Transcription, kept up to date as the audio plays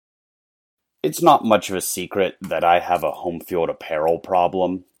It's not much of a secret that I have a home field apparel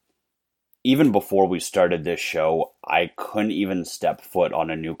problem. Even before we started this show, I couldn't even step foot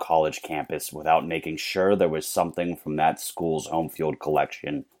on a new college campus without making sure there was something from that school's home field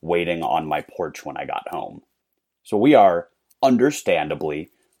collection waiting on my porch when I got home. So we are,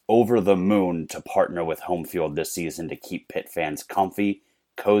 understandably, over the moon to partner with Home Field this season to keep Pitt fans comfy,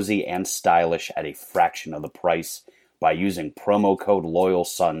 cozy, and stylish at a fraction of the price by using promo code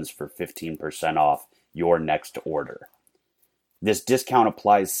LOYALSONS for 15% off your next order. This discount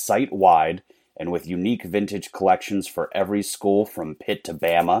applies site-wide and with unique vintage collections for every school from Pitt to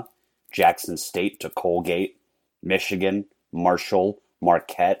Bama, Jackson State to Colgate, Michigan, Marshall,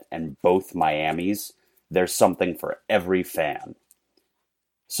 Marquette, and both Miamis. There's something for every fan.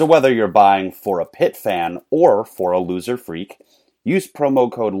 So whether you're buying for a Pitt fan or for a loser freak, use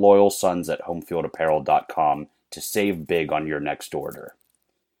promo code LOYALSONS at homefieldapparel.com to save big on your next order.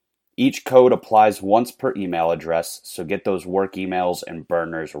 Each code applies once per email address, so get those work emails and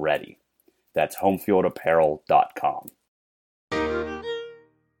burners ready. That's homefieldapparel.com.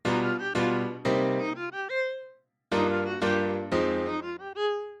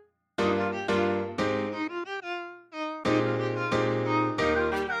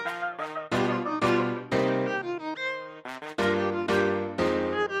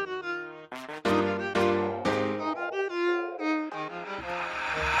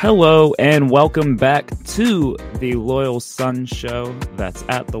 Hello and welcome back to the Loyal Sons Show. That's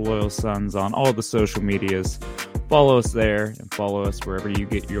at the Loyal Sons on all the social medias. Follow us there and follow us wherever you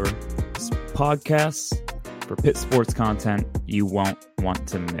get your podcasts for Pitt sports content you won't want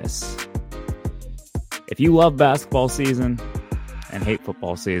to miss. If you love basketball season and hate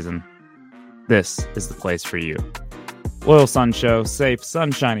football season, this is the place for you. Loyal Sons Show, safe,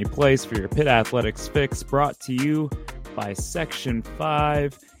 sunshiny place for your Pitt athletics fix, brought to you by Section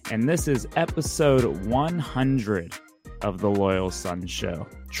 5. And this is episode 100 of the Loyal Sons Show.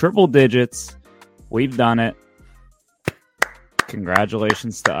 Triple digits. We've done it.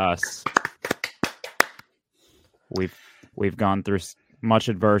 Congratulations to us. We've gone through much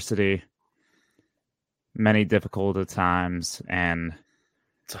adversity, many difficult times, and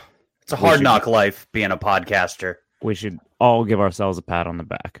it's a hard knock life being a podcaster. We should all give ourselves a pat on the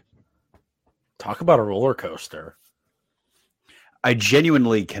back. Talk about a roller coaster. I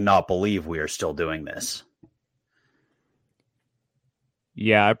genuinely cannot believe we are still doing this.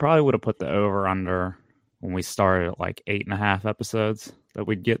 Yeah, I probably would have put the over-under when we started at like 8.5 episodes that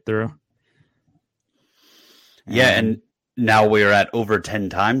we'd get through. Yeah, and now we're at over 10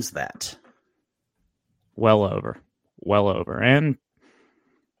 times that. Well over. And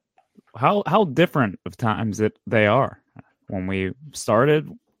how different of times they are. When we started,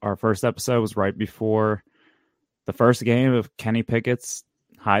 our first episode was right before the first game of Kenny Pickett's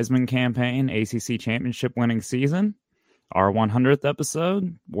Heisman campaign, ACC championship winning season. Our 100th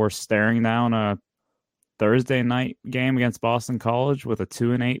episode, we're staring down a Thursday night game against Boston College with a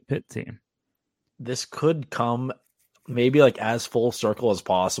 2-8 Pitt team. This could come maybe like as full circle as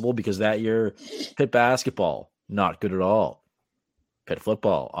possible, because that year, Pitt basketball, not good at all. Pitt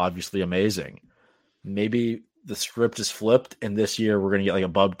football, obviously amazing. Maybe the script is flipped, and this year we're going to get like a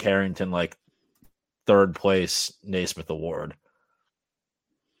Bub Carrington, like, third place Naismith Award.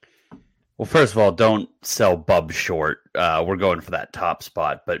 Well, first of all, don't sell Bub short. We're going for that top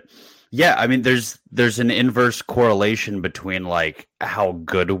spot. But yeah, I mean, there's an inverse correlation between like how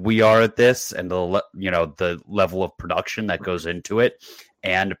good we are at this and the level of production that goes into it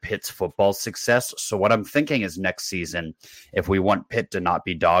and Pitt's football success. So what I'm thinking is next season, if we want Pitt to not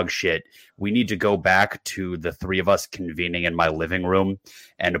be dog shit, we need to go back to the three of us convening in my living room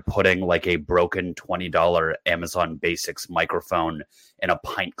and putting like a broken $20 Amazon Basics microphone in a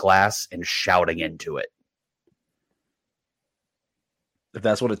pint glass and shouting into it. If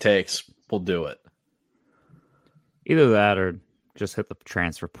that's what it takes, we'll do it. Either that or just hit the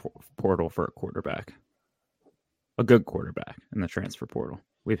transfer portal for a quarterback. A good quarterback in the transfer portal.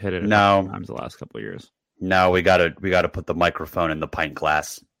 We've hit it a couple times the last couple of years. No, we gotta put the microphone in the pint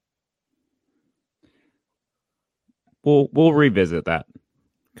glass. We'll revisit that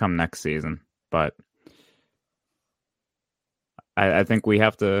come next season, but I think we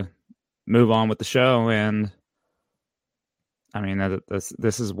have to move on with the show. And I mean,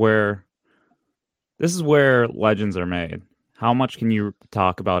 this is where legends are made. How much can you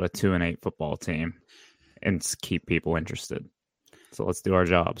talk about a 2-8 football team and keep people interested? So let's do our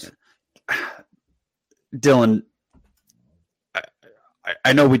jobs. Dylan,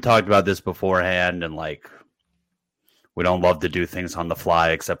 I know we talked about this beforehand, and like, we don't love to do things on the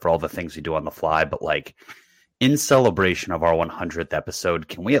fly except for all the things we do on the fly. But like, in celebration of our 100th episode,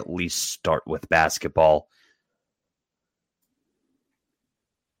 can we at least start with basketball?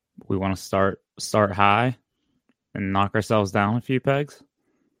 We want to start high and knock ourselves down a few pegs.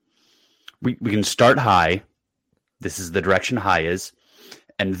 We can start high. This is the direction high is.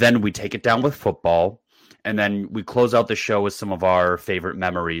 And then we take it down with football. And then we close out the show with some of our favorite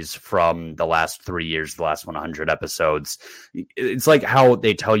memories from the last 3 years, the last 100 episodes. It's like how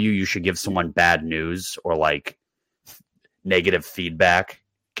they tell you should give someone bad news or like negative feedback,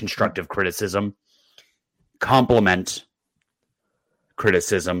 constructive criticism, compliment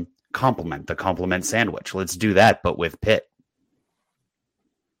criticism, compliment, the compliment sandwich. Let's do that, but with Pitt.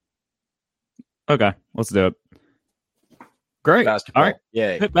 Okay, let's do it. Great. Basketball. All right.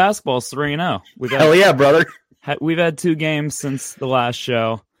 Yay. Pitt basketball's 3-0. Hell yeah, brother. We've had 2 games since the last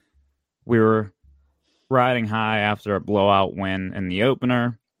show. We were riding high after a blowout win in the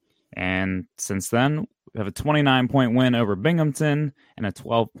opener. And since then, we have a 29-point win over Binghamton and a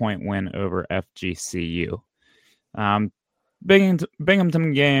 12-point win over FGCU.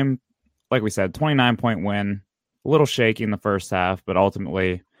 Binghamton game, like we said, 29-point win. A little shaky in the first half, but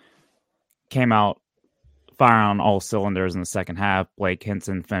ultimately came out firing on all cylinders in the second half. Blake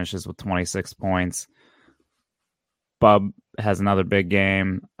Hinton finishes with 26 points. Bub has another big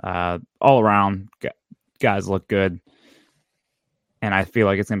game. All around, guys look good. And I feel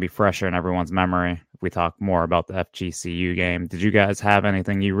like it's going to be fresher in everyone's memory if we talk more about the FGCU game. Did you guys have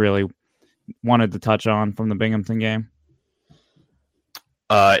anything you really wanted to touch on from the Binghamton game?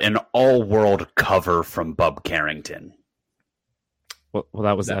 An all-world cover from Bub Carrington. Well,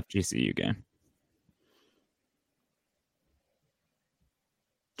 that was the FGCU game.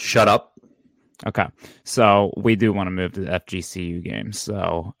 Shut up. Okay, so we do want to move to the FGCU game.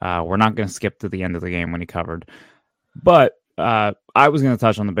 So we're not going to skip to the end of the game when he covered. But I was going to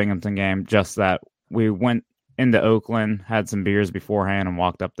touch on the Binghamton game, just that we went into Oakland, had some beers beforehand, and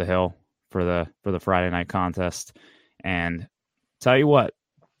walked up the hill for the Friday night contest. And tell you what,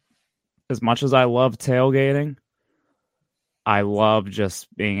 as much as I love tailgating, I love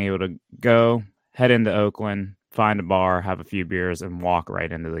just being able to go, head into Oakland, find a bar, have a few beers, and walk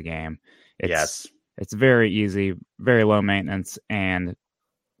right into the game. It's very easy, very low maintenance, and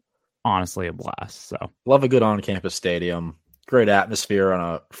honestly a blast. So love a good on-campus stadium. Great atmosphere on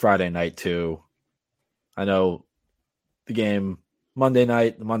a Friday night too. I know the Monday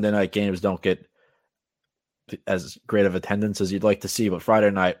night games don't get as great of attendance as you'd like to see, but Friday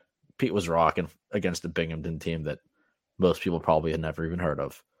night, Pete was rocking against the Binghamton team that most people probably had never even heard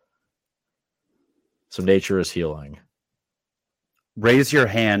of. So nature is healing. Raise your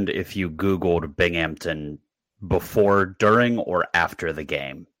hand if you Googled Binghamton before, during, or after the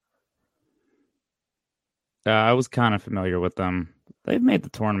game. I was kind of familiar with them. They've made the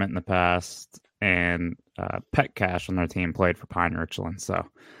tournament in the past, and Pet Cash on their team played for Pine Richland, so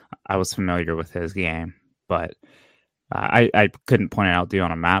I was familiar with his game. But I couldn't point it out to you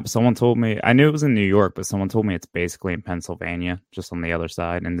on a map. Someone told me, I knew it was in New York, but someone told me it's basically in Pennsylvania, just on the other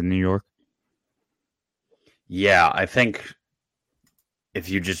side into New York. Yeah, I think if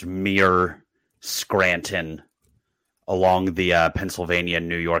you just mirror Scranton along the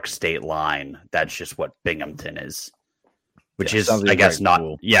Pennsylvania-New York state line, that's just what Binghamton is. Which is, I guess, not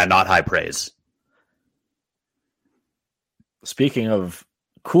cool. Not high praise. Speaking of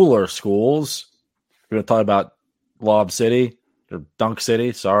cooler schools, we're going to talk about Lob City, or Dunk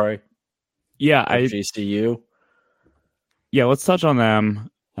City, sorry. Yeah, GCU. Yeah, let's touch on them.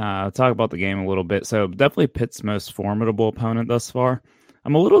 Talk about the game a little bit. So definitely Pitt's most formidable opponent thus far.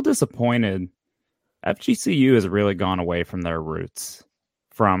 I'm a little disappointed. FGCU has really gone away from their roots,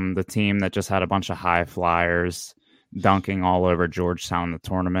 from the team that just had a bunch of high flyers dunking all over Georgetown in the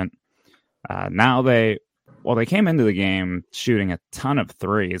tournament. Now they came into the game shooting a ton of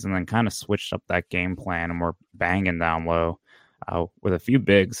threes and then kind of switched up that game plan and were banging down low with a few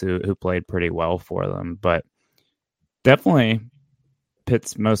bigs who played pretty well for them. But definitely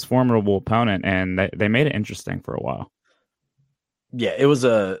Pitt's most formidable opponent, and they made it interesting for a while. Yeah, it was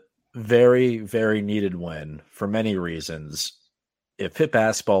a very, very needed win for many reasons. If Pitt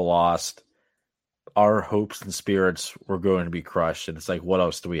basketball lost, our hopes and spirits were going to be crushed. And it's like, what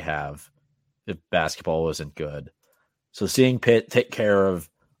else do we have if basketball wasn't good? So seeing Pitt take care of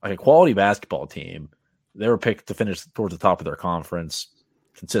like a quality basketball team, they were picked to finish towards the top of their conference,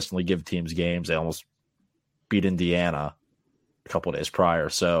 consistently give teams games. They almost beat Indiana a couple of days prior.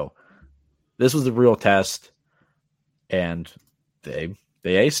 So this was the real test, and they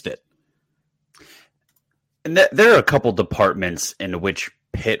aced it. And there are a couple departments in which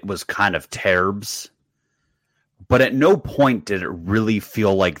Pitt was kind of terbs. But at no point did it really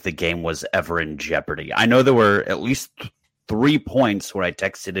feel like the game was ever in jeopardy. I know there were at least 3 points where I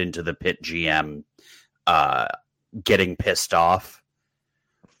texted into the Pitt GM getting pissed off.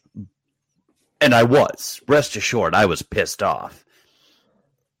 And I was. Rest assured, I was pissed off.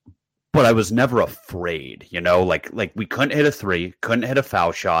 But I was never afraid, you know? Like we couldn't hit a 3, couldn't hit a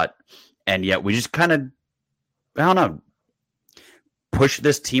foul shot, and yet we just kind of, I don't know, pushed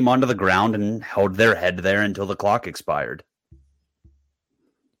this team onto the ground and held their head there until the clock expired.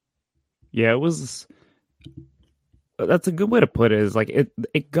 Yeah, that's a good way to put it. Is like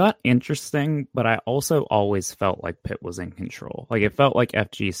it got interesting, but I also always felt like Pitt was in control. Like it felt like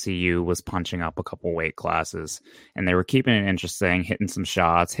FGCU was punching up a couple weight classes, and they were keeping it interesting, hitting some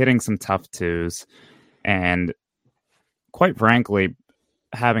shots, hitting some tough twos, and quite frankly,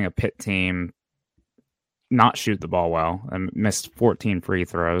 having a Pitt team not shoot the ball well and missed 14 free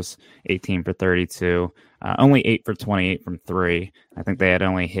throws, 18 for 32, only 8 for 28 from 3. I think they had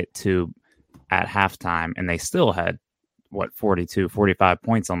only hit 2 at halftime, and they still had 45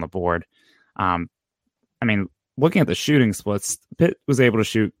 points on the board. I mean, looking at the shooting splits, Pitt was able to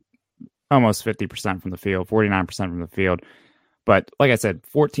shoot almost 50% from the field, 49% from the field. But like I said,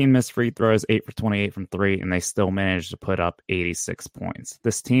 14 missed free throws, 8 for 28 from 3, and they still managed to put up 86 points.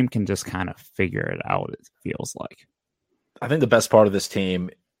 This team can just kind of figure it out, it feels like. I think the best part of this team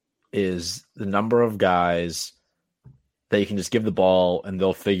is the number of guys that you can just give the ball and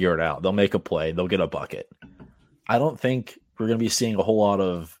they'll figure it out. They'll make a play. They'll get a bucket. I don't think we're going to be seeing a whole lot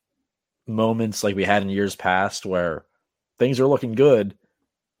of moments like we had in years past where things are looking good,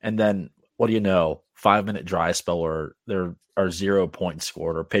 and then, what do you know, 5-minute dry spell where there are 0 points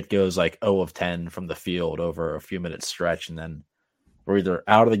scored, or Pitt goes like 0 of 10 from the field over a few minutes stretch, and then we're either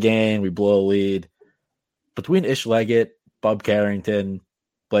out of the game, we blow a lead. Between Ish Leggett, Bub Carrington,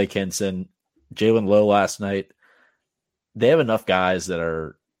 Blake Hinson, Jalen Lowe last night, they have enough guys that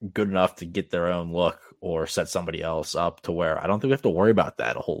are good enough to get their own look or set somebody else up to where I don't think we have to worry about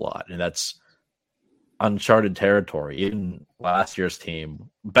that a whole lot. And that's uncharted territory. Even last year's team,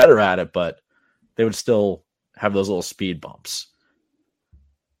 better at it, but they would still have those little speed bumps.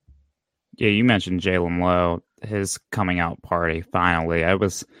 Yeah, you mentioned Jalen Lowe, his coming out party. Finally, I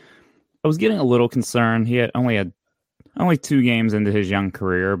was getting a little concerned. He had only 2 games into his young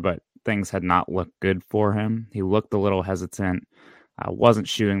career, but things had not looked good for him. He looked a little hesitant, wasn't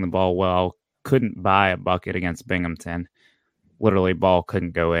shooting the ball well, couldn't buy a bucket against Binghamton. Literally, ball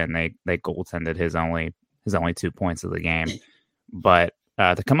couldn't go in. They goaltended his only 2 points of the game. But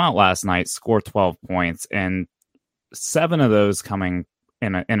to come out last night, score 12 points, and 7 of those coming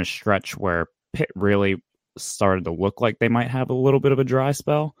in a stretch where Pitt really started to look like they might have a little bit of a dry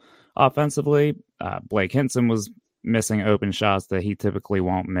spell offensively. Blake Hinson was missing open shots that he typically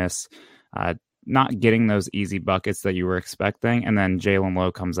won't miss, not getting those easy buckets that you were expecting. And then Jalen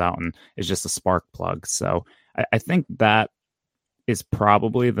Lowe comes out and is just a spark plug. So I think that is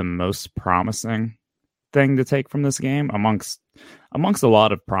probably the most promising thing to take from this game amongst a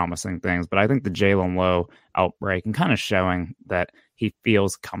lot of promising things. But I think the Jalen Lowe outbreak and kind of showing that he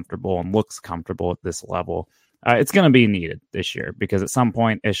feels comfortable and looks comfortable at this level, it's going to be needed this year, because at some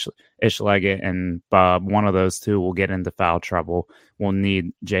point Ish Leggett and Bob, one of those two, will get into foul trouble. We'll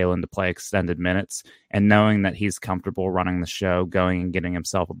need Jalen to play extended minutes, and knowing that he's comfortable running the show, going and getting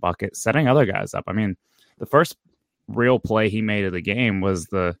himself a bucket, setting other guys up. I mean, the first real play he made of the game was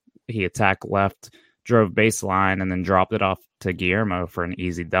he attacked left, drove baseline, and then dropped it off to Guillermo for an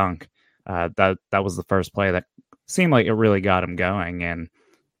easy dunk. That was the first play that seemed like it really got him going, and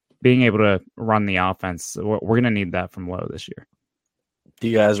being able to run the offense, we're going to need that from Lowe this year. Do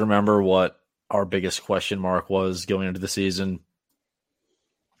you guys remember what our biggest question mark was going into the season?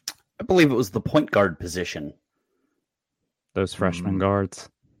 I believe it was the point guard position. Those freshman guards.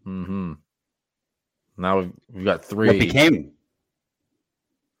 Mm-hmm. Now we've got 3.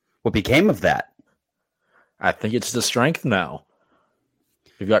 What became of that? I think it's the strength now.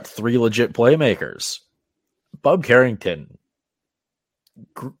 We've got 3 legit playmakers. Bub Carrington,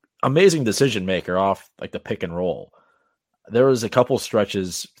 amazing decision maker off like the pick and roll. There was a couple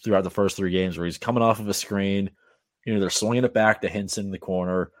stretches throughout the first 3 games where he's coming off of a screen. You know, they're swinging it back to Hinson in the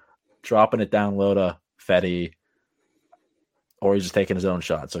corner, dropping it down low to Fetty, or he's just taking his own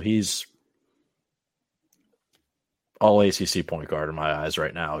shot. So he's all ACC point guard in my eyes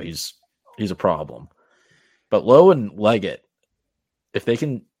right now. He's a problem. But Lowe and Leggett, if they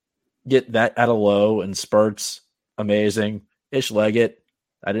can get that out of Lowe and spurts, amazing. Ish Leggett,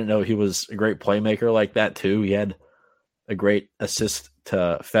 I didn't know he was a great playmaker like that too. He had a great assist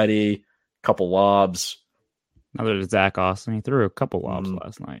to Fetty, couple lobs. Another to Zach Austin. He threw a couple lobs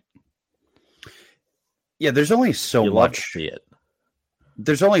last night. Yeah, there's only so You love to much. see it.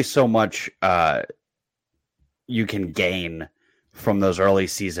 There's only so much you can gain from those early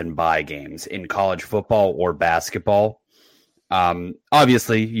season bye games in college football or basketball.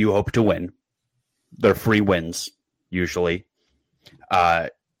 Obviously, you hope to win. They're free wins, usually. You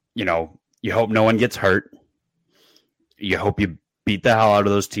hope no one gets hurt. You hope you beat the hell out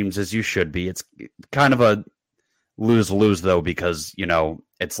of those teams as you should be. It's kind of a lose-lose, though, because,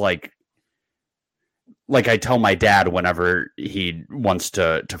 it's like I tell my dad whenever he wants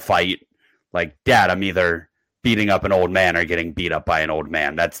to fight, like, Dad, I'm either beating up an old man or getting beat up by an old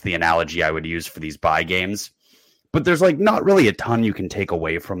man. That's the analogy I would use for these bye games. But there's not really a ton you can take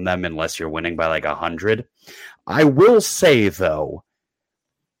away from them unless you're winning by 100. I will say, though,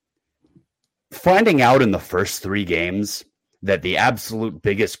 finding out in the first 3 games that the absolute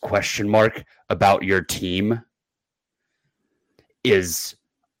biggest question mark about your team is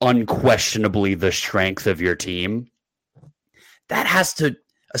unquestionably the strength of your team, that has to,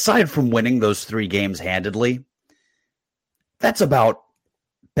 aside from winning those 3 games handedly, that's about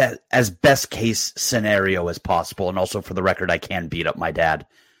as best case scenario as possible. And also, for the record, I can beat up my dad.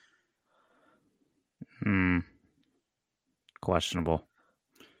 Questionable.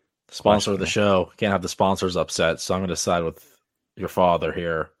 Sponsor of the show. Can't have the sponsors upset, so I'm going to side with your father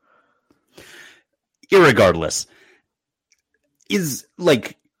here. Irregardless,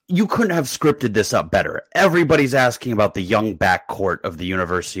 you couldn't have scripted this up better. Everybody's asking about the young backcourt of the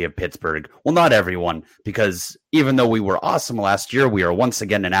University of Pittsburgh. Well, not everyone, because even though we were awesome last year, we are once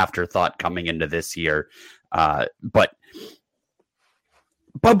again an afterthought coming into this year. But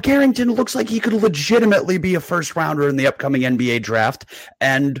Bob Carrington looks like he could legitimately be a first rounder in the upcoming NBA draft,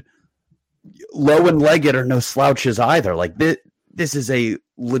 and Lowe and Leggett are no slouches either. This is a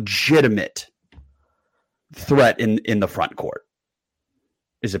legitimate threat in the front court.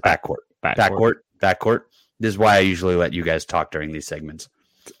 Is it backcourt? Backcourt. This is why I usually let you guys talk during these segments.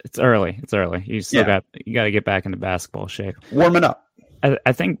 It's early. You still got to get back into basketball shape. Warming up.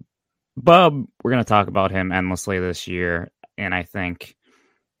 I think Bub, we're going to talk about him endlessly this year. And I think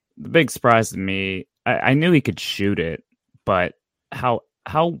the big surprise to me, I knew he could shoot it, but how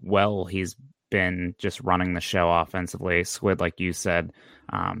well he's been just running the show offensively. Squid, like you said,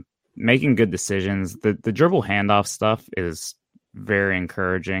 making good decisions. The dribble handoff stuff is very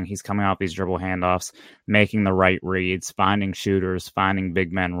encouraging. He's coming off these dribble handoffs, making the right reads, finding shooters, finding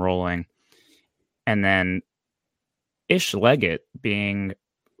big men rolling. And then Ish Leggett being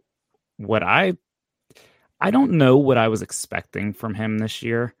what I don't know what I was expecting from him this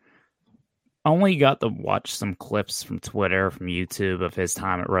year. Only got to watch some clips from Twitter, from YouTube of his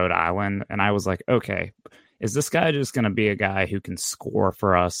time at Rhode Island. And I was like, okay, is this guy just going to be a guy who can score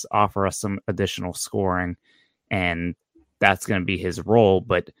for us, offer us some additional scoring, and that's going to be his role?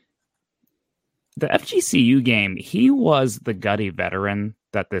 But the FGCU game, he was the gutty veteran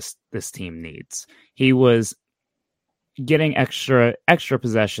that this team needs. He was getting extra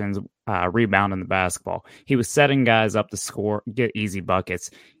possessions, rebounding the basketball. He was setting guys up to score, get easy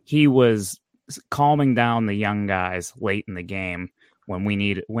buckets. He was calming down the young guys late in the game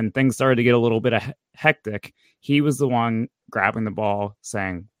when things started to get a little bit hectic. He was the one grabbing the ball,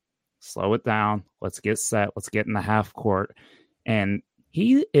 saying, slow it down. Let's get set. Let's get in the half court. And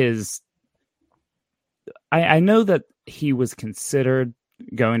he is, I know that he was considered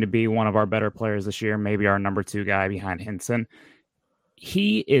going to be one of our better players this year, maybe our number 2 guy behind Hinson.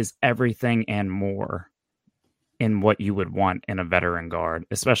 He is everything and more in what you would want in a veteran guard,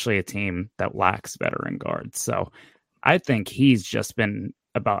 especially a team that lacks veteran guards. So I think he's just been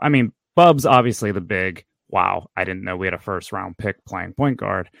Bub's obviously the big, wow, I didn't know we had a first round pick playing point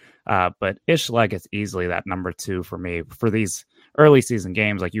guard. But Ish Leggett's easily that number 2 for me for these early season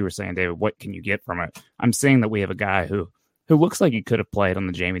games. Like you were saying, David, what can you get from it? I'm seeing that we have a guy who looks like he could have played on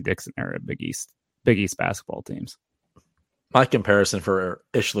the Jamie Dixon era Big East basketball teams. My comparison for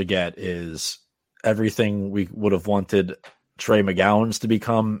Ish Leggett is everything we would have wanted Trey McGowan's to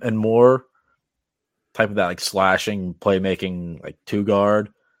become and more. Type of that slashing, playmaking, 2 guard.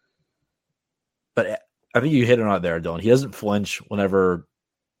 But I think you hit it on there, Dylan. He doesn't flinch whenever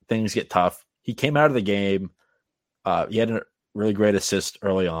things get tough. He came out of the game. He had a really great assist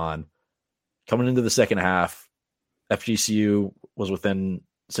early on. Coming into the second half, FGCU was within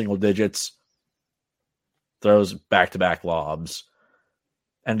single digits. Throws back-to-back lobs.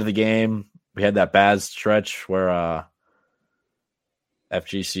 End of the game, we had that bad stretch where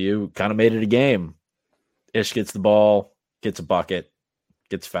FGCU kind of made it a game. Ish gets the ball, gets a bucket,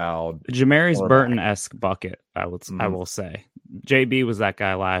 gets fouled. Jamarius Burton-esque bucket, I will say. JB was that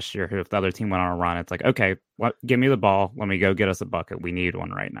guy last year who, if the other team went on a run, it's like, okay, give me the ball. Let me go get us a bucket. We need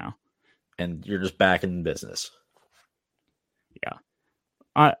one right now. and you're just back in business.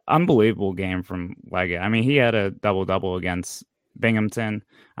 Yeah. Unbelievable game from Leggett. I mean, he had a double-double against Binghamton,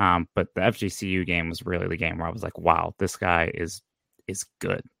 but the FGCU game was really the game where I was like, wow, this guy is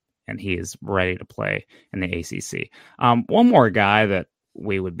good, and he is ready to play in the ACC. One more guy that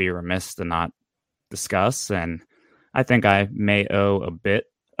we would be remiss to not discuss, and I think I may owe a bit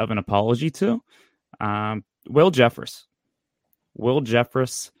of an apology to, Will Jeffress. Will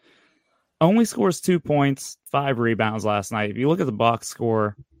Jeffress only scores 2 points, 5 rebounds last night. If you look at the box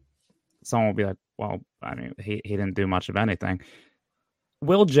score, someone will be like, well, I mean, he didn't do much of anything.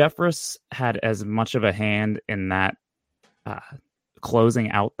 Will Jeffress had as much of a hand in that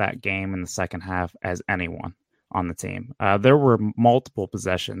closing out that game in the second half as anyone on the team. There were multiple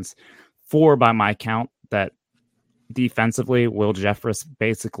possessions, 4 by my count, that defensively Will Jeffress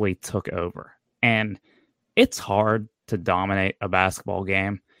basically took over. And it's hard to dominate a basketball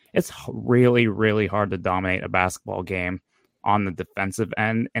game. It's really, really hard to dominate a basketball game on the defensive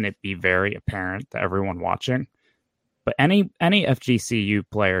end and it be very apparent to everyone watching. But any FGCU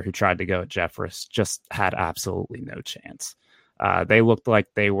player who tried to go at Jeffress just had absolutely no chance. They looked like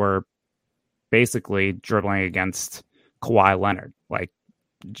they were basically dribbling against Kawhi Leonard. Like,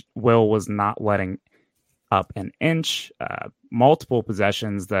 Will was not letting up an inch. Multiple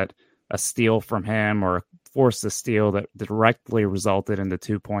possessions that a steal from him or forced a steal that directly resulted in the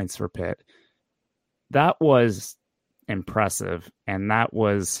 2 points for Pitt. That was impressive, and that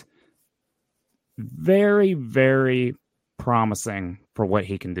was very, very promising for what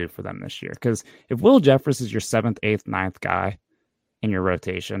he can do for them this year. Because if Will Jeffress is your 7th, 8th, 9th guy in your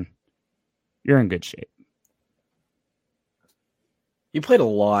rotation, you're in good shape. He played a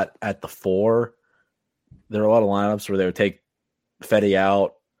lot at the 4. There are a lot of lineups where they would take Fetty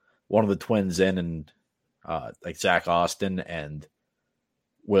out, one of the twins in, and like Zach Austin and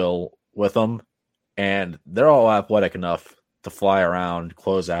Will with them. And they're all athletic enough to fly around,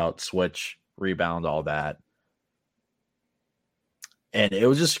 close out, switch, rebound, all that. And it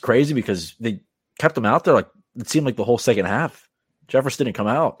was just crazy because they kept him out there. Like, it seemed like the whole second half. Jefferson didn't come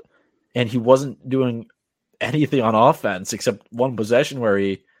out, and he wasn't doing anything on offense except one possession where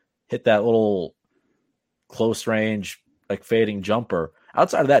he hit that little close range, like fading jumper.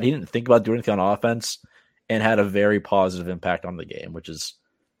 Outside of that, he didn't think about doing anything on offense and had a very positive impact on the game, which is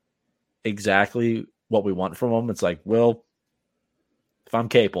exactly what we want from him. It's like, Will, if I'm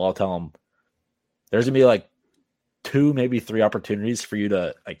capable, I'll tell him there's going to be like 2, maybe 3 opportunities for you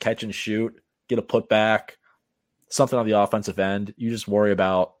to like catch and shoot, get a putback, something on the offensive end. You just worry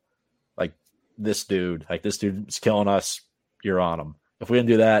about like this dude. Like, this dude's killing us. You're on him. If we didn't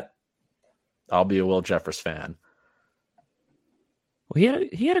do that, I'll be a Will Jeffress fan. Well,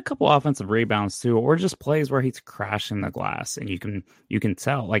 he had a couple offensive rebounds too, or just plays where he's crashing the glass, and you can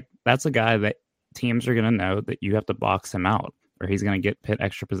tell like that's a guy that teams are going to know that you have to box him out, or he's going to get Pitt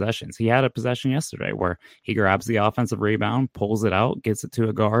extra possessions. He had a possession yesterday where he grabs the offensive rebound, pulls it out, gets it to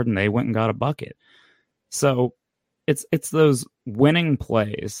a guard, and they went and got a bucket. So it's those winning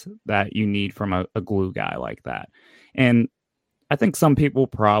plays that you need from a glue guy like that. And I think some people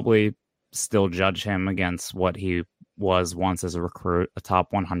probably still judge him against what he was once as a recruit, a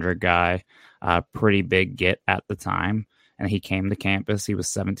top 100 guy, pretty big get at the time. And he came to campus. He was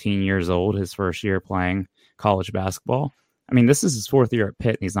 17 years old, his first year playing college basketball. I mean, this is his 4th year at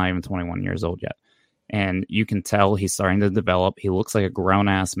Pitt, and he's not even 21 years old yet. And you can tell he's starting to develop. He looks like a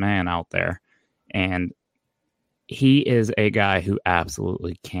grown-ass man out there. And he is a guy who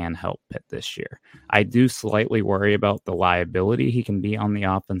absolutely can help Pitt this year. I do slightly worry about the liability he can be on the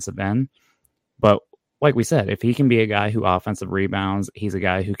offensive end. But like we said, if he can be a guy who offensive rebounds, he's a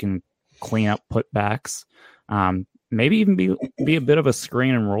guy who can clean up putbacks, maybe even be a bit of a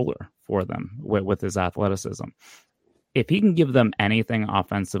screen and roller for them with his athleticism. If he can give them anything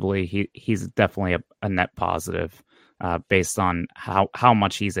offensively, he's definitely a net positive based on how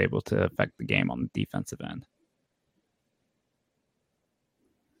much he's able to affect the game on the defensive end.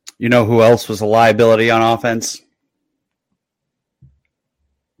 You know who else was a liability on offense?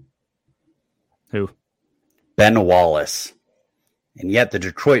 Who? Ben Wallace. And yet the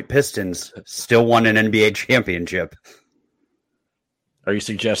Detroit Pistons still won an NBA championship. Are you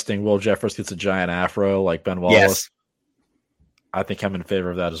suggesting Will Jeffress gets a giant afro like Ben Wallace? Yes. I think I'm in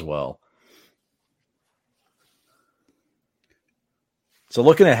favor of that as well. So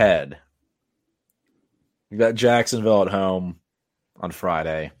looking ahead, we got Jacksonville at home on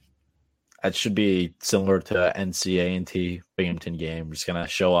Friday. That should be similar to NCA&T Binghamton game. We're just going to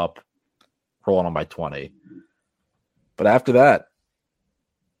show up, rolling on by 20. But after that,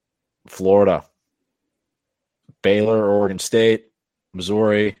 Florida, Baylor, Oregon State,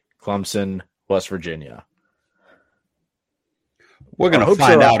 Missouri, Clemson, West Virginia. We're going to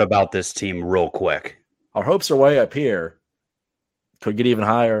find out about this team real quick. Our hopes are way up here. Could get even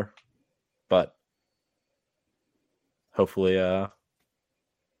higher, but hopefully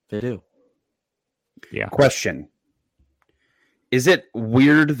they do. Yeah. Question. Is it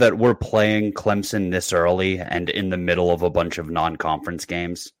weird that we're playing Clemson this early and in the middle of a bunch of non-conference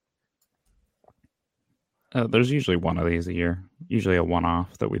games? There's usually one of these a year. Usually a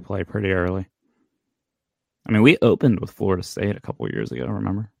one-off that we play pretty early. I mean, we opened with Florida State a couple of years ago,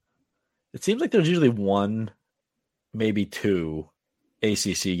 remember? It seems like there's usually one, maybe two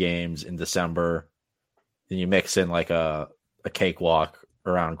ACC games in December. Then you mix in like a cakewalk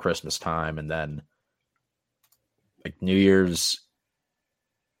around Christmas time, and then like New Year's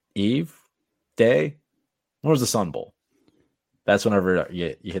Eve day. Where's the Sun Bowl? That's whenever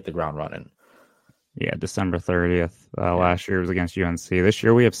you hit the ground running. Yeah, December 30th. Last year was against UNC. This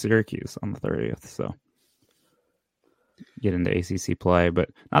year we have Syracuse on the 30th, so get into ACC play, but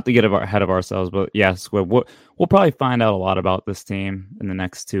not to get ahead of ourselves. But yes, we'll probably find out a lot about this team in the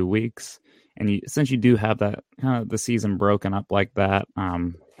next 2 weeks. And since you do have that kind of the season broken up like that,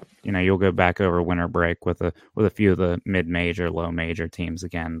 you'll go back over winter break with a few of the mid-major, low-major teams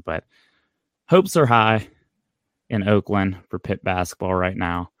again. But hopes are high in Oakland for Pitt basketball right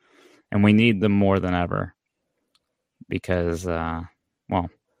now, and we need them more than ever because,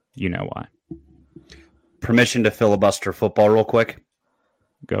 you know why. Permission to filibuster football real quick?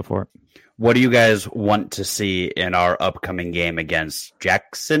 Go for it. What do you guys want to see in our upcoming game against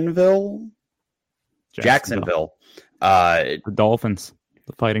Jacksonville? Jacksonville. The Dolphins.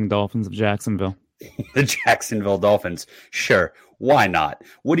 The Fighting Dolphins of Jacksonville. The Jacksonville Dolphins. Sure. Why not?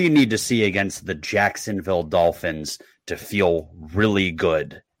 What do you need to see against the Jacksonville Dolphins to feel really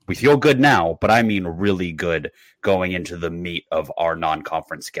good? We feel good now, but I mean really good going into the meat of our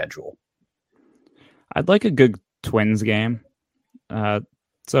non-conference schedule. I'd like a good Twins game.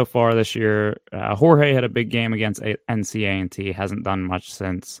 So far this year, Jorge had a big game against NC-A&T. Hasn't done much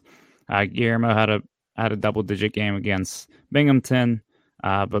since. Guillermo had a double-digit game against Binghamton,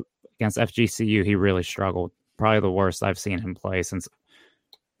 but against FGCU, he really struggled. Probably the worst I've seen him play since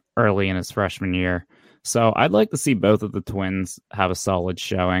early in his freshman year. So I'd like to see both of the Twins have a solid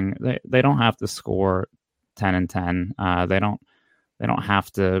showing. They don't have to score 10 and 10. They don't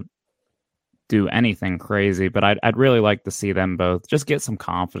have to do anything crazy, but I'd really like to see them both just get some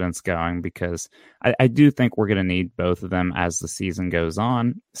confidence going because I do think we're going to need both of them as the season goes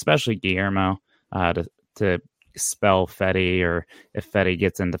on, especially Guillermo to spell Fetty, or if Fetty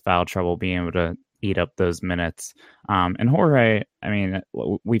gets into foul trouble, being able to eat up those minutes. And Jorge, I mean,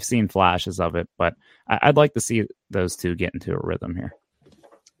 we've seen flashes of it, but I'd like to see those two get into a rhythm here.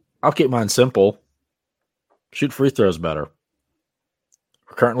 I'll keep mine simple. Shoot free throws better.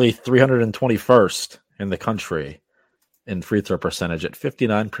 We're currently 321st in the country in free throw percentage at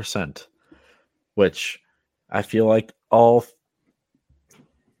 59%, which I feel like all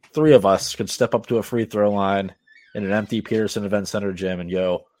three of us could step up to a free throw line in an empty Peterson Event Center gym and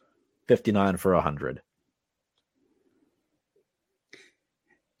go 59 for 100.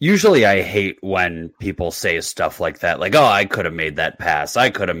 Usually I hate when people say stuff like that, like, oh, I could have made that pass.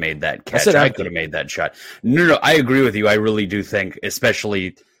 I could have made that catch. I could have made that shot. No, I agree with you. I really do think,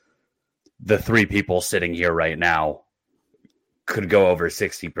 especially the three people sitting here right now, could go over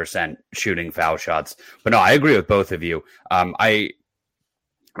 60% shooting foul shots. But no, I agree with both of you. I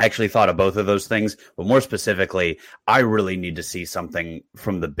actually thought of both of those things, but more specifically, I really need to see something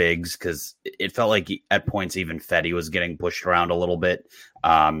from the bigs because it felt like at points even Fetty was getting pushed around a little bit.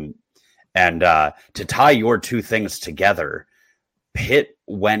 And to tie your two things together, Pitt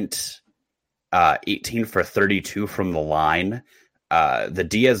went 18 for 32 from the line. The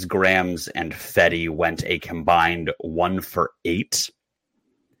Diaz Grahams and Fetty went a combined 1 for 8.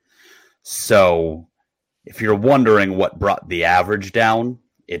 So if you're wondering what brought the average down,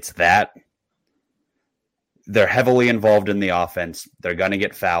 it's that they're heavily involved in the offense. They're going to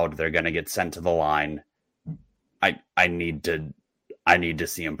get fouled. They're going to get sent to the line. I need to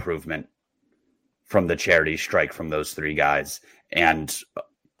see improvement from the charity strike from those three guys and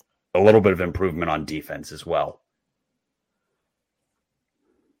a little bit of improvement on defense as well.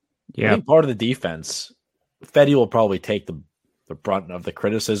 Yeah, I think part of the defense, Fetty will probably take the brunt of the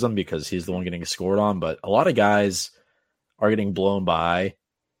criticism because he's the one getting scored on, but a lot of guys are getting blown by.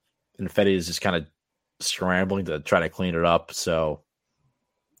 And Fetty is just kind of scrambling to try to clean it up. So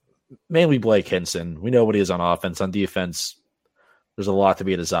mainly Blake Hinson. We know what he is on offense. On defense, there's a lot to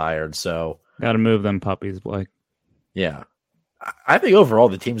be desired. So got to move them puppies, Blake. Yeah. I think overall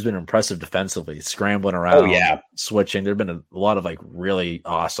the team's been impressive defensively, scrambling around, Oh, yeah. switching. There've been a lot of like really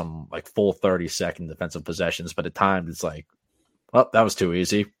awesome, like full 30-second defensive possessions, but at times it's like, well, that was too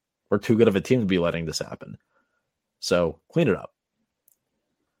easy. We're too good of a team to be letting this happen. So clean it up.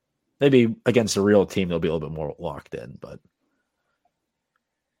 Maybe against a real team, they'll be a little bit more locked in, but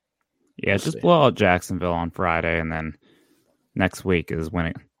yeah, just blow out Jacksonville on Friday, and then next week is when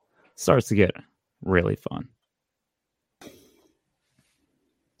it starts to get really fun.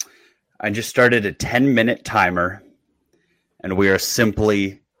 I just started a 10-minute timer, and we are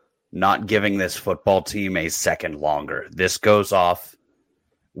simply not giving this football team a second longer. This goes off,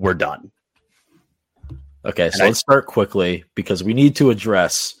 we're done. Okay, so let's start quickly because we need to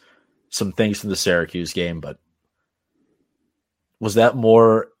address some things from the Syracuse game, but was that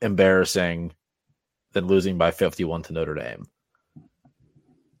more embarrassing than losing by 51 to Notre Dame?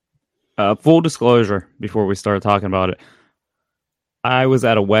 Full disclosure, before we start talking about it, I was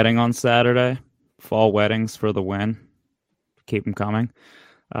at a wedding on Saturday. Fall weddings for the win. Keep them coming.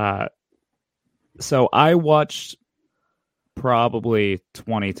 So I watched probably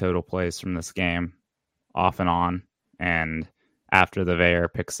 20 total plays from this game, off and on. And after the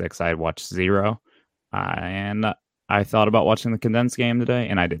Veyer pick six, I had watched 0. And I thought about watching the condensed game today,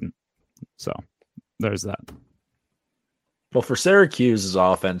 and I didn't. So there's that. Well, for Syracuse's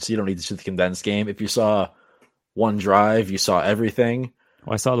offense, you don't need to see the condensed game. If you saw one drive, you saw everything.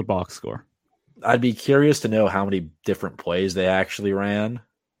 Well, I saw the box score. I'd be curious to know how many different plays they actually ran.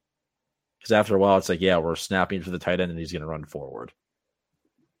 Because after a while, it's like, yeah, we're snapping to the tight end and he's going to run forward.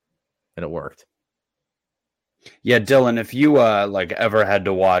 And it worked. Yeah, Dylan, if you ever had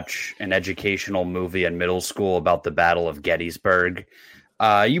to watch an educational movie in middle school about the Battle of Gettysburg,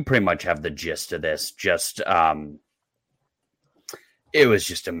 you pretty much have the gist of this. It was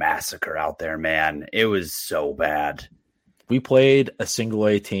just a massacre out there, man. It was so bad. We played a single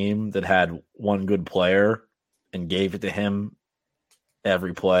A team that had one good player and gave it to him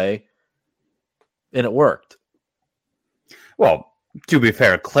every play, and it worked. Well, to be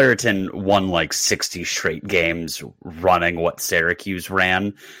fair, Clareton won like 60 straight games running what Syracuse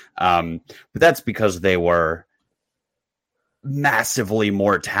ran. But that's because they were massively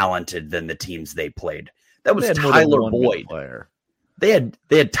more talented than the teams they played. That was Tyler Boyd. They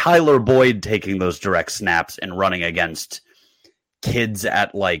had Tyler Boyd taking those direct snaps and running against kids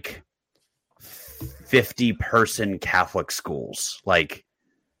at like 50-person Catholic schools, like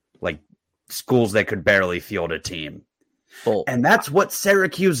schools that could barely field a team. Oh. And that's what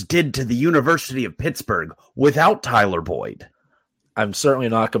Syracuse did to the University of Pittsburgh without Tyler Boyd. I'm certainly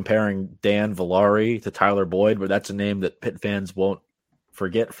not comparing Dan Villari to Tyler Boyd, but that's a name that Pitt fans won't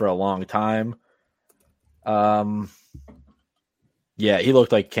forget for a long time. Yeah, he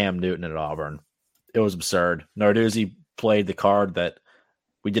looked like Cam Newton at Auburn. It was absurd. Narduzzi played the card that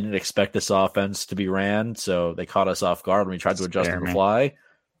we didn't expect this offense to be ran, so they caught us off guard when we tried to adjust on the fly.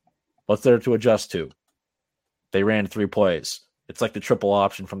 What's there to adjust to? They ran 3 plays. It's like the triple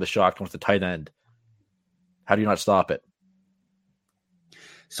option from the shotgun with the tight end. How do you not stop it?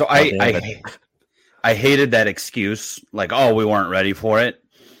 So I hated that excuse, like, oh, we weren't ready for it.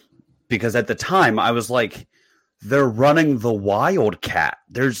 Because at the time, I was like, they're running the Wildcat.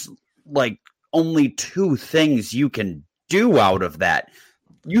 There's like only 2 things you can do out of that.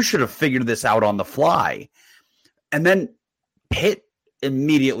 You should have figured this out on the fly. And then Pitt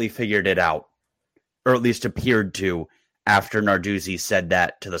immediately figured it out, or at least appeared to, after Narduzzi said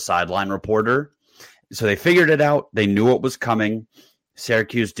that to the sideline reporter. So they figured it out. They knew what was coming.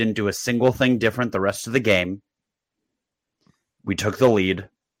 Syracuse didn't do a single thing different the rest of the game. We took the lead.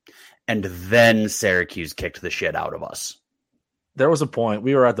 And then Syracuse kicked the shit out of us. There was a point.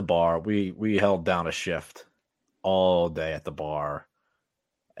 We were at the bar. We held down a shift all day at the bar.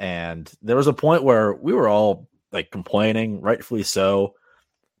 And there was a point where we were all like complaining, rightfully so.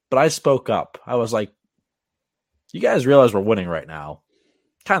 But I spoke up. I was like, you guys realize we're winning right now.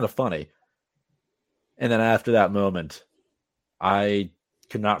 Kind of funny. And then after that moment, I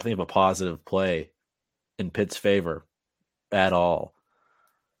could not think of a positive play in Pitt's favor at all.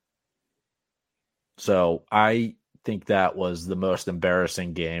 So I think that was the most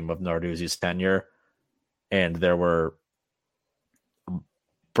embarrassing game of Narduzzi's tenure. And there were a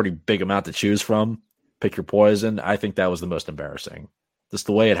pretty big amount to choose from. Pick your poison. I think that was the most embarrassing. Just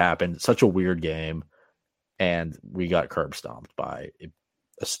the way it happened. Such a weird game. And we got curb stomped by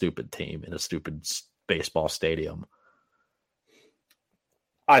a stupid team in a stupid baseball stadium.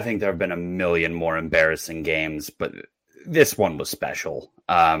 I think there have been a million more embarrassing games, but this one was special.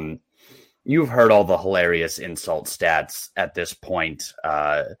 You've heard all the hilarious insult stats at this point.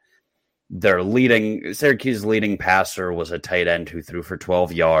 Syracuse leading passer was a tight end who threw for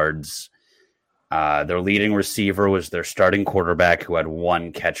 12 yards. Their leading receiver was their starting quarterback who had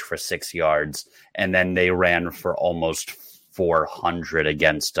 1 catch for 6 yards. And then they ran for almost 400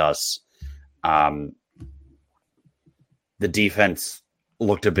 against us. The defense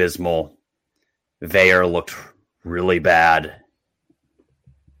looked abysmal. Veyer looked really bad.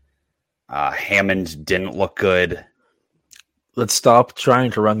 Hammond didn't look good. Let's stop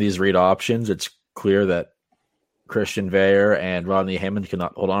trying to run these read options. It's clear that Christian Veyer and Rodney Hammond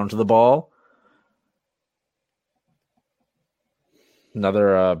cannot hold on to the ball.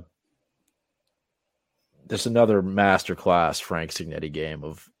 There's another masterclass Frank Signetti game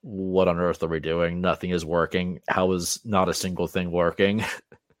of what on earth are we doing? Nothing is working. How is not a single thing working?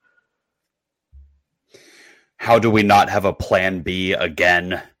 How do we not have a plan B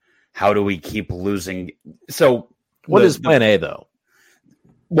again? How do we keep losing? So what is plan A, though?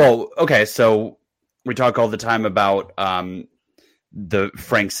 Well, okay, so we talk all the time about the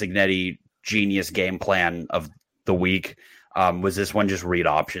Frank Signetti genius game plan of the week. Was this one just read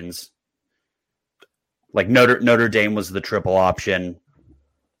options? Like Notre Dame was the triple option.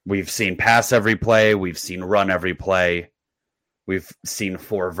 We've seen pass every play. We've seen run every play. We've seen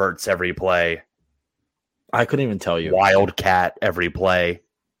 4 verts every play. I couldn't even tell you. Wildcat every play.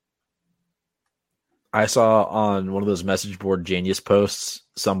 I saw on one of those message board genius posts,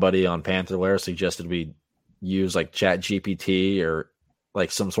 somebody on Panther Lair suggested we use like Chat GPT or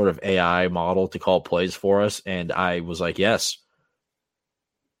like some sort of AI model to call plays for us. And I was like, yes,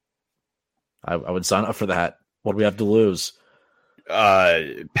 I would sign up for that. What do we have to lose?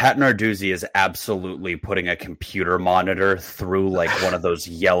 Pat Narduzzi is absolutely putting a computer monitor through like one of those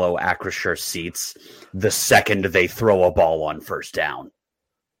yellow Acrisure seats the second they throw a ball on first down.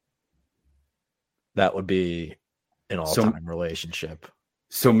 That would be an all-time relationship.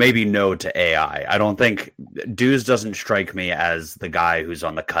 So maybe no to AI. I don't think Deuce doesn't strike me as the guy who's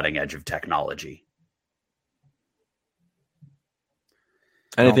on the cutting edge of technology.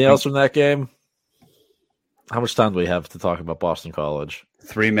 Anything else from that game? How much time do we have to talk about Boston College?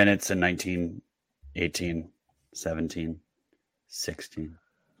 3 minutes and 19, 18, 17, 16.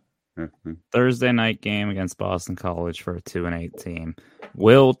 Mm-hmm. Thursday night game against Boston College for a 2-8 team.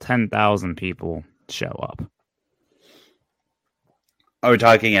 Will 10,000 people show up? Are we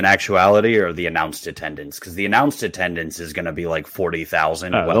talking in actuality or the announced attendance? Because the announced attendance is going to be like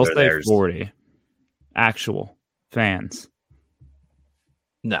 40,000. They'll say 40 actual fans.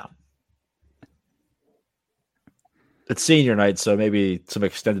 No. It's senior night, so maybe some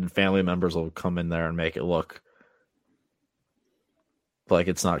extended family members will come in there and make it look like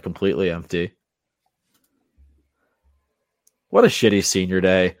it's not completely empty. What a shitty senior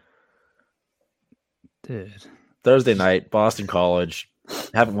day. Dude. Thursday night, Boston College,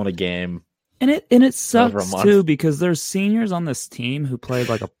 haven't won a game. And it sucks too because there's seniors on this team who played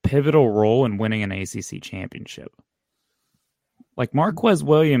like a pivotal role in winning an ACC championship. Like Marquez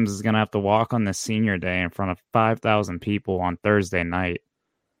Williams is going to have to walk on this senior day in front of 5,000 people on Thursday night,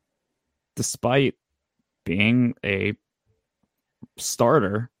 despite being a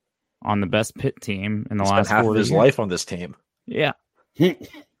starter on the best pit team in the last half 4 of his years. life on this team. Yeah.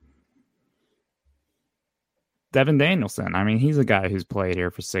 Devin Danielson. I mean, he's a guy who's played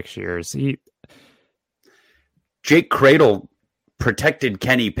here for 6 years. Jake Cradle protected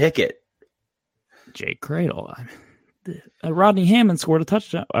Kenny Pickett. Jake Cradle. Rodney Hammond scored a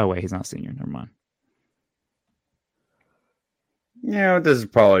touchdown. Oh, wait, he's not a senior. Never mind. Yeah, this is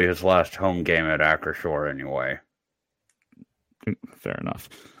probably his last home game at Acrisure anyway. Fair enough.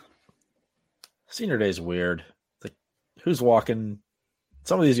 Senior day is weird. Like, who's walking?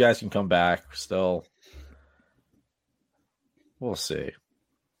 Some of these guys can come back still. We'll see.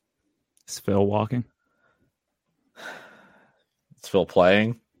 Is Phil walking? Is Phil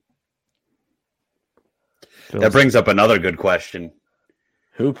playing? That brings up another good question.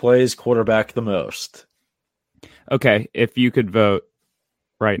 Who plays quarterback the most? Okay, if you could vote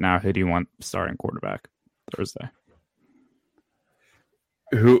right now, who do you want starting quarterback Thursday?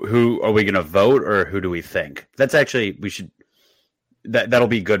 Who are we going to vote, or who do we think? That's actually that'll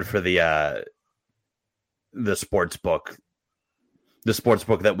be good for the sports book. The sports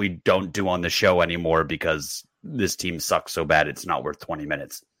book that we don't do on the show anymore because this team sucks so bad it's not worth 20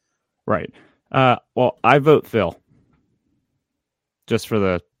 minutes. Right. Well, I vote Phil. Just for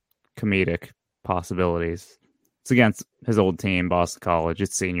the comedic possibilities. It's against his old team, Boston College.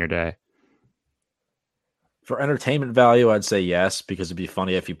 It's senior day. For entertainment value, I'd say yes, because it'd be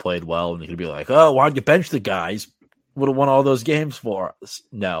funny if he played well and you could be like, oh, why'd you bench the guys? Would have won all those games for us.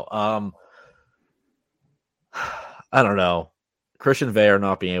 No. I don't know. Christian Veer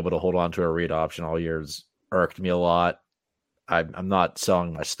not being able to hold on to a read option all year has irked me a lot. I'm not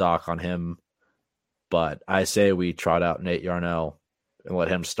selling my stock on him, but I say we trot out Nate Yarnell and let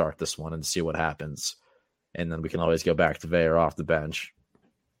him start this one and see what happens. And then we can always go back to Veer off the bench.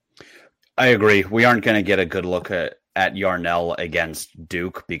 I agree. We aren't going to get a good look at Yarnell against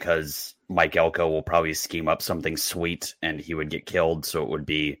Duke because Mike Elko will probably scheme up something sweet and he would get killed. So it would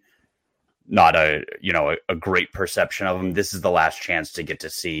be not a great perception of him. This is the last chance to get to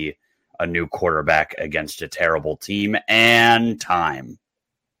see a new quarterback against a terrible team and time.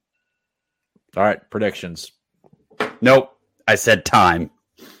 All right. Predictions. Nope. I said time.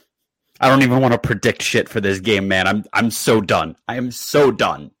 I don't even want to predict shit for this game, man. I'm so done. I am so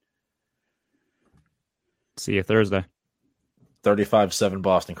done. See you Thursday. 35-7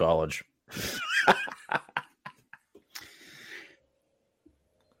 Boston College.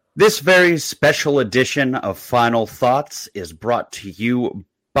 This very special edition of Final Thoughts is brought to you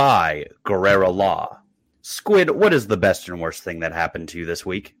by Guerrero Law. Squid, what is the best and worst thing that happened to you this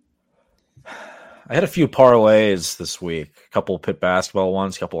week? I had a few parlays this week. A couple Pitt basketball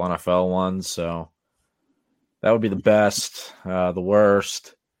ones, a couple NFL ones. So that would be the best. The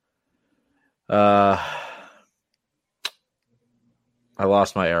worst. I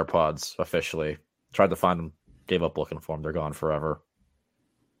lost my AirPods officially. Tried to find them. Gave up looking for them. They're gone forever.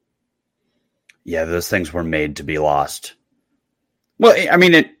 Yeah, those things were made to be lost. Well, I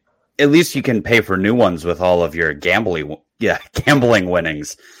mean, at least you can pay for new ones with all of your gambling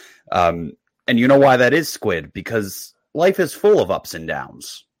winnings. And you know why that is, Squid? Because life is full of ups and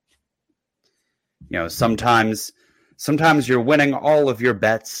downs. You know, sometimes you're winning all of your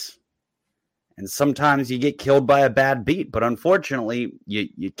bets, and sometimes you get killed by a bad beat. But unfortunately,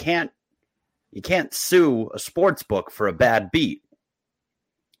 you can't sue a sports book for a bad beat.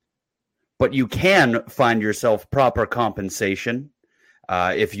 But you can find yourself proper compensation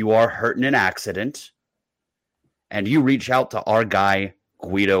if you are hurt in an accident, and you reach out to our guy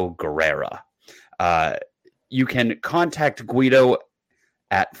Guido Guerrera. You can contact Guido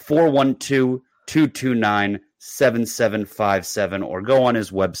at 412-229-7757 or go on his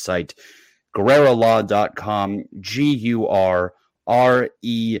website, guerreralaw.com,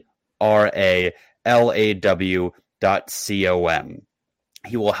 GURERALAW.com.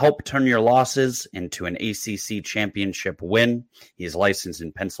 He will help turn your losses into an ACC championship win. He's licensed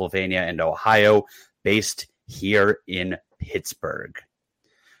in Pennsylvania and Ohio, based here in Pittsburgh.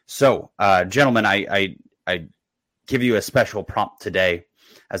 So, gentlemen, I give you a special prompt today,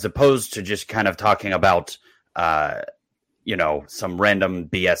 as opposed to just kind of talking about, some random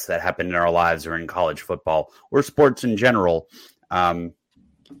BS that happened in our lives or in college football or sports in general.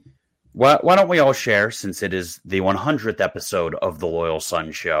 Why don't we all share, since it is the 100th episode of The Loyal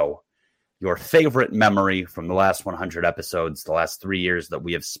Sun Show, your favorite memory from the last 100 episodes, the last 3 years that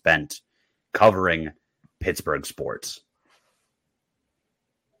we have spent covering Pittsburgh sports?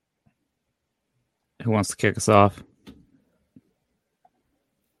 Who wants to kick us off?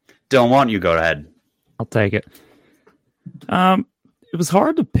 Dylan, why don't you go ahead? I'll take it. It was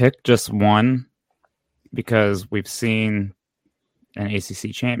hard to pick just one because we've seen an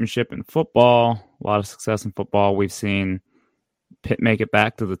ACC championship in football, a lot of success in football. We've seen Pitt make it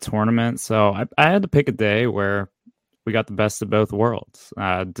back to the tournament. So I had to pick a day where we got the best of both worlds.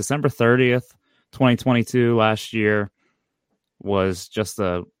 December 30th, 2022, last year, was just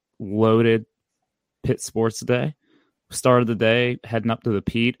a loaded Pitt sports day. We started the day heading up to the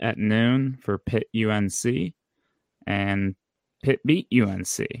Pete at noon for Pitt UNC, and Pitt beat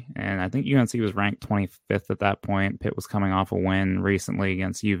UNC, and I think UNC was ranked 25th at that point. Pitt was coming off a win recently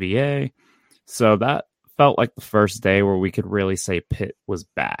against UVA. So that felt like the first day where we could really say Pitt was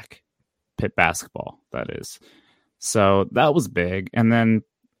back. Pitt basketball, that is. So that was big. And then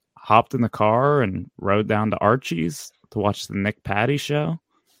hopped in the car and rode down to Archie's to watch the Nick Patty show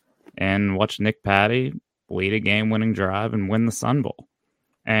and watch Nick Patty lead a game-winning drive and win the Sun Bowl.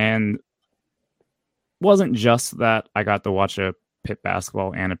 And wasn't just that I got to watch a Pitt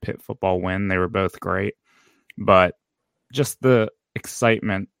basketball and a Pitt football win. They were both great. But just the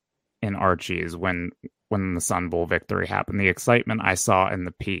excitement in Archie's when the Sun Bowl victory happened, the excitement I saw in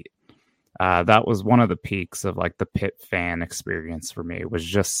the Pete, that was one of the peaks of like the Pitt fan experience for me, was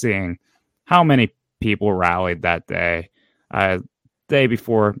just seeing how many people rallied that day. Day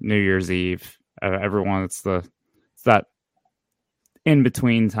before New Year's Eve, everyone, it's that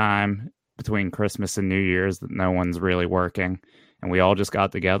in-between time between Christmas and New Year's that no one's really working, and we all just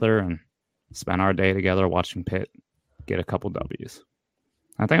got together and spent our day together watching Pitt get a couple W's.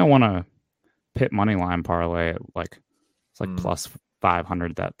 I think I won a Pitt money line parlay at plus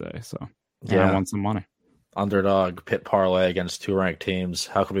 500 that day. So yeah, I won some money. underdog pit parlay against 2 ranked teams.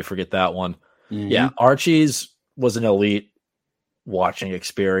 How could we forget that one? Mm-hmm. Yeah, Archie's was an elite watching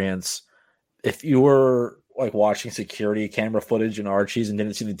experience. If you were like watching security camera footage in Archie's and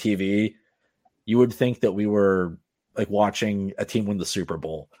didn't see the TV, you would think that we were like watching a team win the Super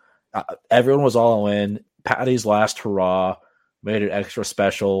Bowl. Everyone was all in. Patty's last hurrah made it extra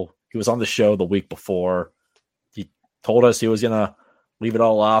special. He was on the show the week before. He told us he was going to leave it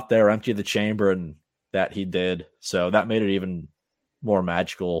all out there, empty the chamber, and that he did. So that made it even more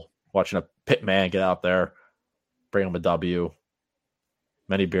magical watching a pit man get out there, bring him a W.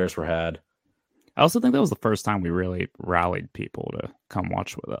 Many beers were had. I also think that was the first time we really rallied people to come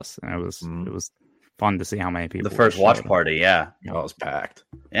watch with us, and it was fun to see how many people. The first watch party, yeah. Oh, it was packed.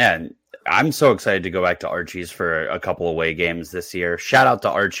 Yeah, and I'm so excited to go back to Archie's for a couple away games this year. Shout out to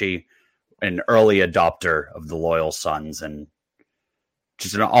Archie, an early adopter of the Loyal Sons, and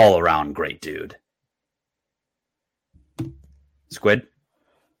just an all-around great dude. Squid?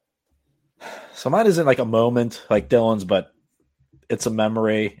 So mine isn't like a moment like Dylan's, but it's a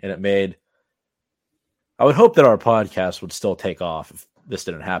memory, and it made... I would hope that our podcast would still take off if this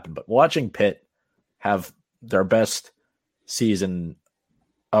didn't happen, but watching Pitt have their best season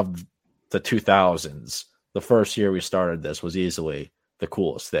of the 2000s, the first year we started this, was easily the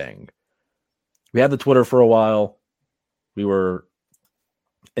coolest thing. We had the Twitter for a while. We were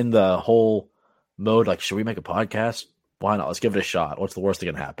in the whole mode, like, should we make a podcast? Why not? Let's give it a shot. What's the worst that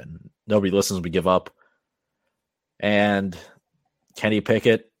can happen? Nobody listens, we give up. And Kenny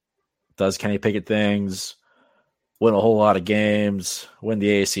Pickett does Kenny Pickett things, win a whole lot of games, win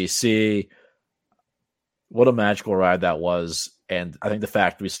the ACC. What a magical ride that was. And I think the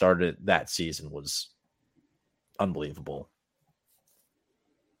fact we started that season was unbelievable.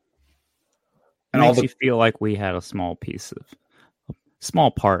 It makes you feel like we had a small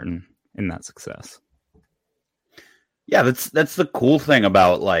part in that success. Yeah, that's the cool thing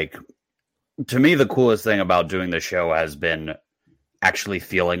about, like, to me, the coolest thing about doing the show has been actually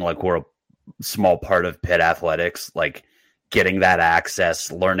feeling like we're a small part of Pitt athletics, like getting that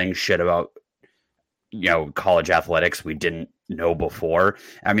access, learning shit about, college athletics we didn't know before.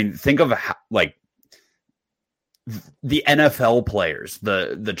 I mean, think of how, like, the NFL players,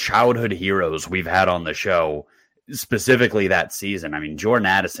 the childhood heroes we've had on the show, specifically that season. I mean, Jordan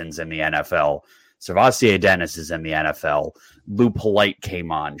Addison's in the NFL. Servassier Dennis is in the NFL. Lou Polite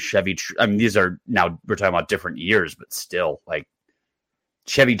came on. These are, now we're talking about different years, but still, like,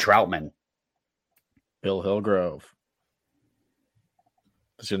 Chevy Troutman. Bill Hillgrove.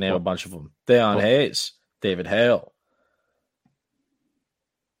 Just gonna name a bunch of them. Deion Hayes. David Hale.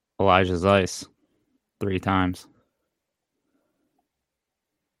 Elijah Zeiss. 3 times.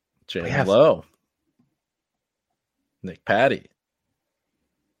 Jalen Lowe. Nick Patty.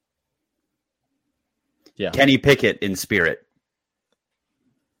 Yeah. Kenny Pickett in spirit.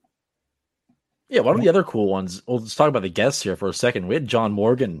 Yeah, one of the other cool ones. Well, let's talk about the guests here for a second. We had John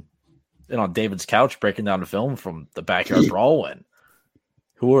Morgan in on David's couch breaking down a film from the Backyard Brawl win.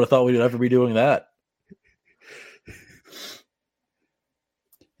 Who would have thought we'd ever be doing that?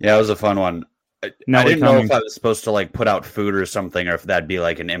 Yeah, it was a fun one. I didn't know if I was supposed to, like, put out food or something, or if that'd be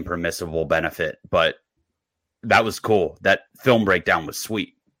like an impermissible benefit, but that was cool. That film breakdown was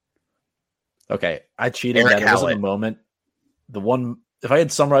sweet. Okay, I cheated. That wasn't a moment. The one, if I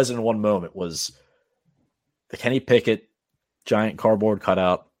had summarized it in one moment, was the Kenny Pickett giant cardboard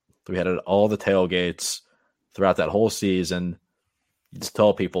cutout that we had at all the tailgates throughout that whole season. You just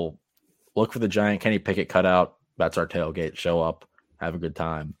tell people, look for the giant Kenny Pickett cutout. That's our tailgate. Show up. Have a good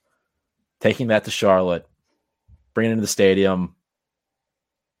time. Taking that to Charlotte, bringing it into the stadium.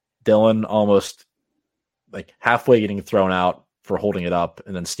 Dylan almost like halfway getting thrown out for holding it up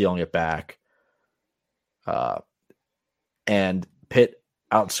and then stealing it back. And Pitt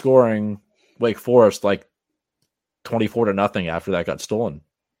outscoring Wake Forest like 24-0 after that got stolen.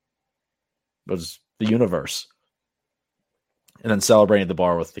 It was the universe. And then celebrating at the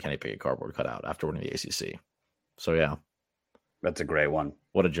bar with the Kenny Pickett cardboard cutout after winning the ACC. So, yeah. That's a great one.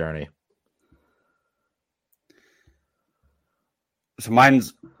 What a journey. So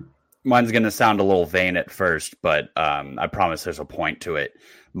mine's going to sound a little vain at first, but I promise there's a point to it.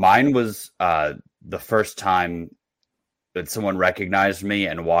 Mine was the first time that someone recognized me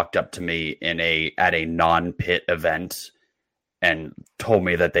and walked up to me at a non-Pitt event and told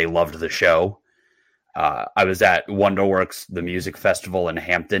me that they loved the show. I was at Wonderworks, the music festival in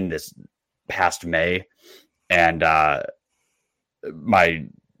Hampton this past May, and my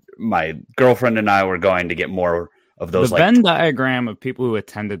girlfriend and I were going to get more of those. The Venn diagram of people who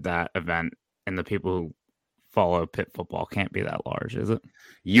attended that event and the people who follow Pitt football can't be that large, is it?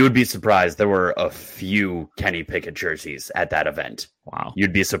 You would be surprised. There were a few Kenny Pickett jerseys at that event. Wow.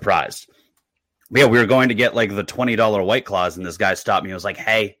 You'd be surprised. Yeah, we were going to get like the $20 White Claws, and this guy stopped me. He was like,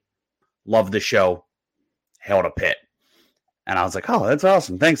 hey, love the show. Hail to Pitt. And I was like, oh, that's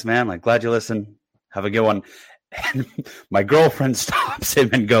awesome. Thanks, man. Like, glad you listen. Have a good one. And my girlfriend stops him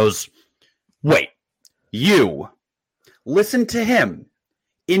and goes, wait, you listen to him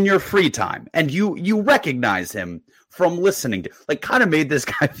in your free time, and you recognize him from listening to, like, kind of made this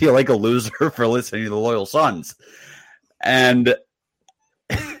guy feel like a loser for listening to the Loyal Sons. And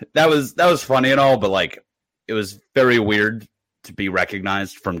that was funny and all, but like, it was very weird to be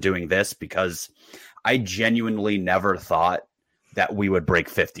recognized from doing this, because I genuinely never thought that we would break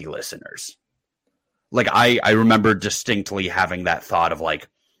 50 listeners. Like, I remember distinctly having that thought of like,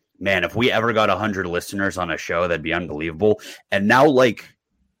 man, if we ever got 100 listeners on a show, that'd be unbelievable. And now, like,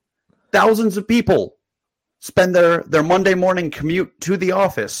 thousands of people spend their Monday morning commute to the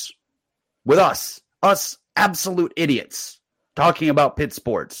office with us absolute idiots talking about Pitt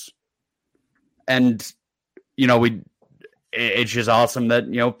sports. And, you know, it's just awesome that,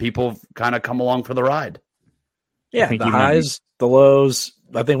 you know, people kind of come along for the ride. Yeah, the highs, the lows.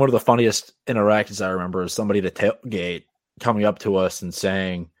 I think one of the funniest interactions I remember is somebody at a tailgate coming up to us and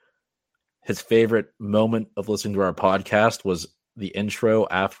saying his favorite moment of listening to our podcast was the intro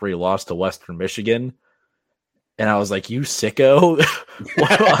after he lost to Western Michigan. And I was like, you sicko.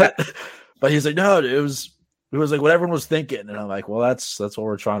 But he's like, no, it was like what everyone was thinking. And I'm like, well, that's what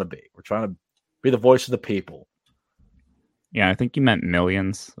we're trying to be. We're trying to be the voice of the people. Yeah, I think you meant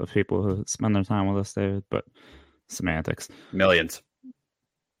millions of people who spend their time with us, David, but semantics. Millions.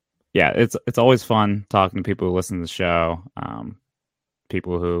 Yeah, it's always fun talking to people who listen to the show,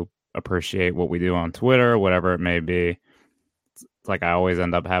 people who appreciate what we do on Twitter, whatever it may be. It's like I always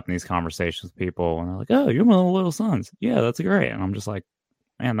end up having these conversations with people, and they're like, oh, you're one of the Little Sons. Yeah, that's great. And I'm just like,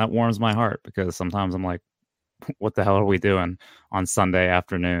 man, that warms my heart, because sometimes I'm like, what the hell are we doing on Sunday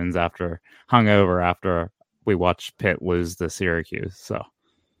afternoons after hungover after we watch Pitt lose to Syracuse? So,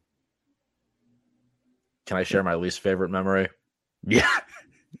 can I share my least favorite memory? Yeah.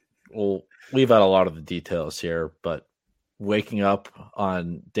 We'll leave out a lot of the details here, but waking up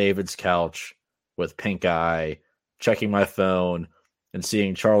on David's couch with pink eye, checking my phone, and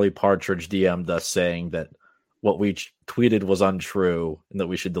seeing Charlie Partridge DM'd us saying that what we tweeted was untrue and that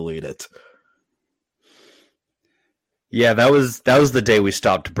we should delete it. Yeah, that was the day we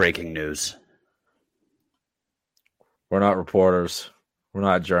stopped breaking news. We're not reporters. We're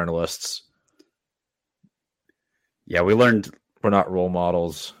not journalists. Yeah, we're not role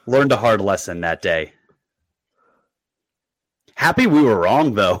models. Learned a hard lesson that day. Happy we were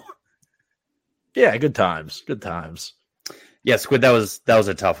wrong, though. Yeah, good times. Good times. Yeah, Squid, that was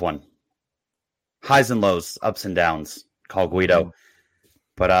a tough one. Highs and lows, ups and downs. Call Guido.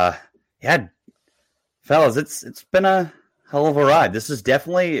 But yeah, fellas, it's been a hell of a ride. This is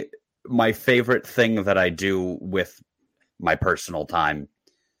definitely my favorite thing that I do with my personal time.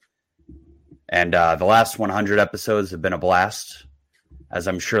 And the last 100 episodes have been a blast, as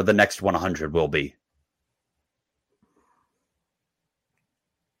I'm sure the next 100 will be.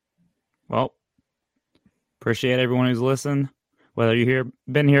 Well, appreciate everyone who's listened, whether you've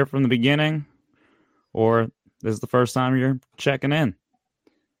been here from the beginning or this is the first time you're checking in.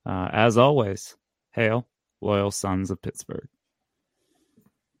 As always, hail, Loyal Sons of Pittsburgh.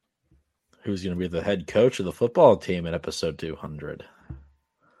 Who's going to be the head coach of the football team in episode 200?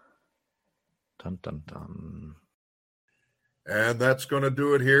 Dun, dun, dun. And that's going to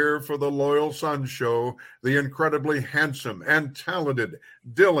do it here for the Loyal Sons Show. The incredibly handsome and talented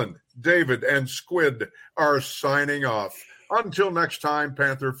Dylan, David, and Squid are signing off. Until next time,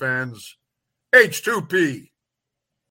 Panther fans, H2P.